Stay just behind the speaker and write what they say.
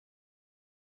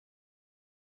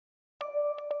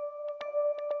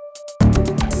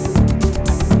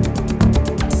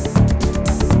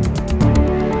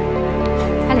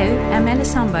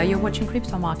Alice Amber, you're watching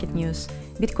Crypto Market News.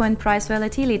 Bitcoin price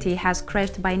volatility has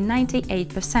crashed by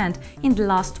 98% in the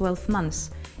last 12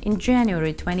 months. In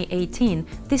January 2018,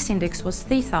 this index was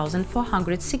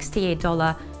 $3,468.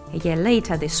 A year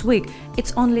later this week,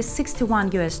 it's only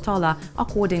 $61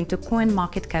 according to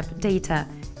CoinMarketCap data.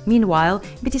 Meanwhile,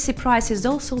 BTC price is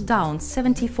also down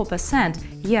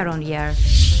 74% year-on-year.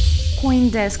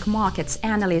 CoinDesk Markets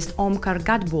analyst Omkar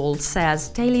Gadbol says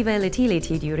daily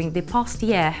volatility during the past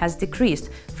year has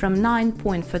decreased from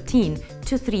 9.14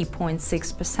 to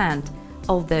 3.6%,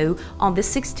 although on the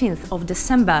 16th of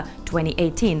December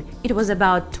 2018 it was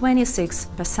about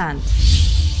 26%.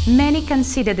 Many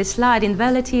consider the slide in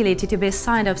volatility to be a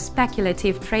sign of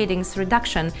speculative trading's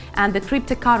reduction and the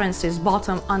cryptocurrency's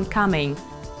bottom oncoming.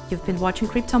 You've been watching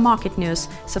Crypto Market News.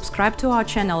 Subscribe to our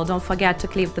channel, don't forget to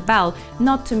click the bell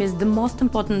not to miss the most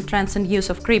important trends and news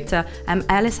of crypto. I'm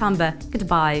Alice Amber.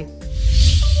 Goodbye.